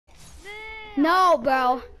No,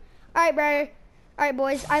 bro. Alright, bro. Alright,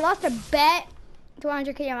 boys. I lost a bet.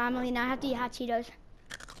 200K on Emily. Now I have to eat hot Cheetos.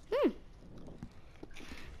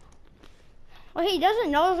 Well, he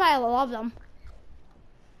doesn't know that I love them.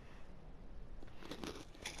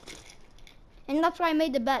 And that's why I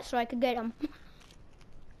made the bet, so I could get them.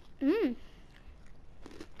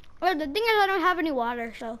 Well, the thing is, I don't have any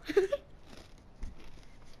water, so.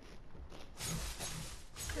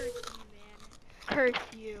 Curse you, man. Curse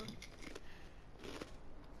you.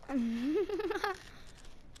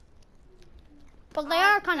 But they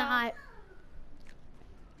are kind of hot.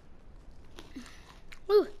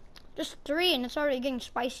 Ooh, just 3 and it's already getting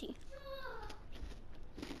spicy.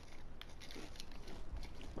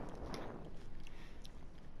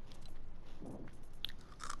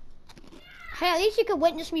 Hey, at least you could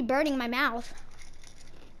witness me burning my mouth.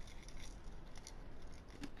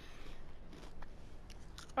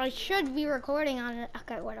 I should be recording on it.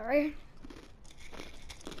 Okay, whatever.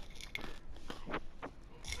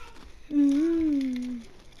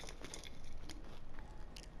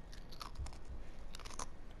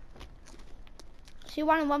 So you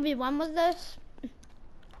want a 1v1 with this?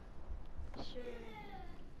 Sure.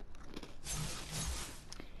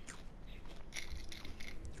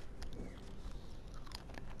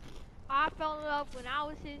 I fell in love when I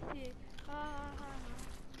was 16.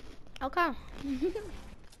 Okay.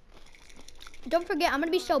 Don't forget, I'm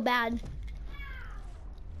gonna be so bad.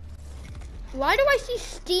 Why do I see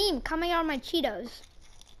steam coming out of my Cheetos?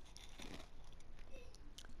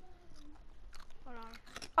 Hold on.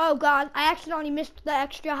 Oh God, I accidentally missed the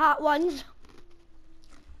extra hot ones.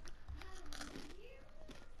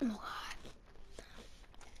 Oh God.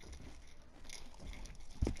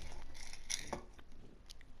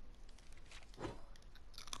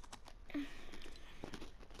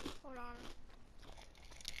 Hold on.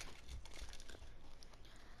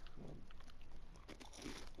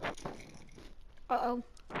 Uh-oh.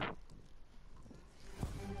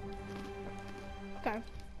 Okay.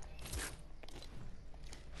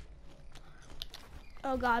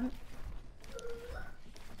 Oh God.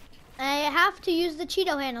 I have to use the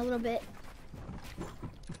Cheeto hand a little bit.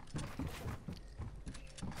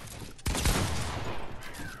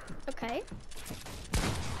 Okay.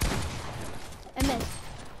 I missed.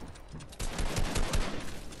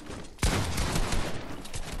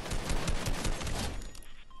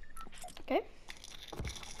 Okay.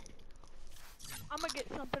 I'm gonna get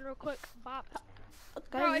something real quick. Bop.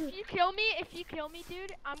 Okay. Bro, if you kill me,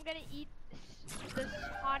 dude, I'm gonna eat the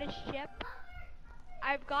hottest chip.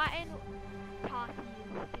 I've gotten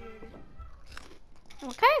toffees, dude.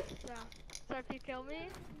 Okay. So if you kill me,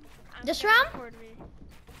 I'm This gonna round? record me.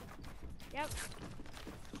 Yep.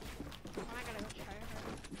 Oh, I gotta go try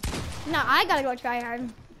hard. No, I gotta go try hard.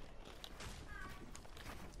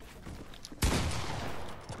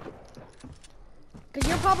 Cause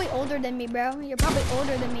you're probably older than me, bro. You're probably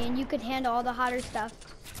older than me and you could handle all the hotter stuff.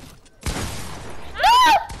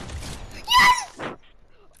 No! Yes!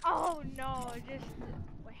 Oh no, just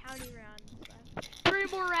wait, how many rounds left? 3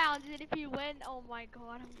 more rounds, and if you win, oh my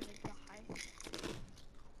god, I'm gonna die.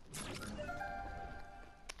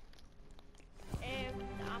 And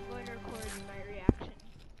I'm going to record my reaction.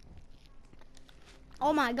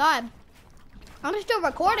 Oh my God. I'm still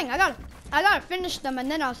recording. I gotta finish them and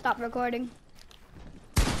then I'll stop recording.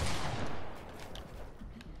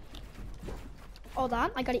 Hold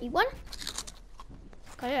on, I gotta eat one.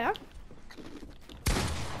 Okay, yeah.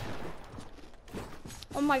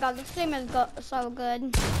 Oh my God, this game is so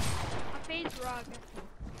good. A phase rug.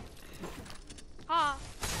 Huh.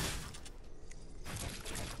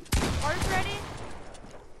 Art's ready?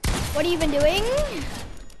 What have you been doing?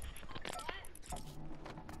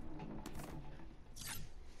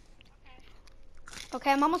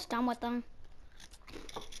 Okay, I'm almost done with them.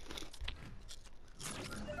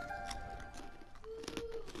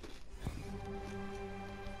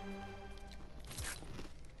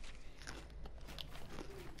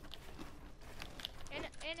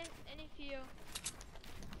 And if you...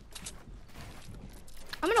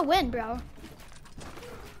 I'm gonna win, bro. Dude,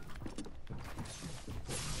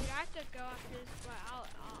 I have to go after this, but I'll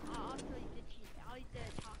tell you the cheat. I'll eat the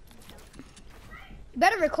talking stuff. You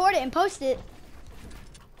better record it and post it.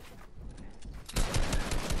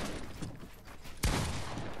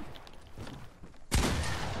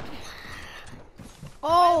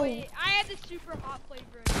 Oh. Wait, I had the super hot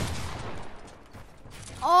flavor.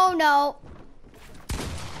 Oh no.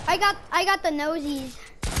 I got the nosies.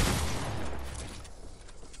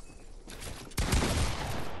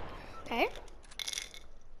 Okay.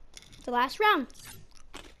 The last round.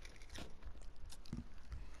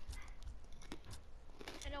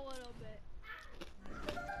 In a little bit.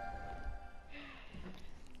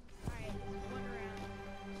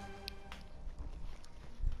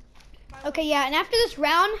 Okay, yeah, and after this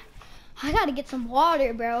round, I gotta get some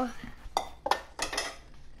water, bro.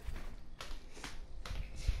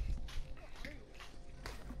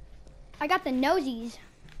 I got the nosies.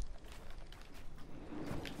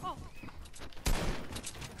 Oh.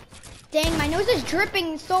 Dang, my nose is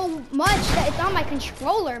dripping so much that it's on my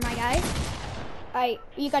controller, my guy. Alright,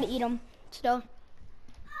 you gotta eat them still. Okay,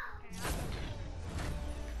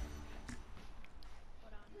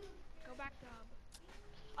 hold on. Go back to hub.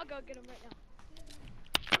 I'll go get him right now.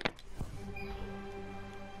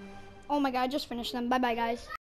 Oh my god, I just finished them. Bye-bye, guys.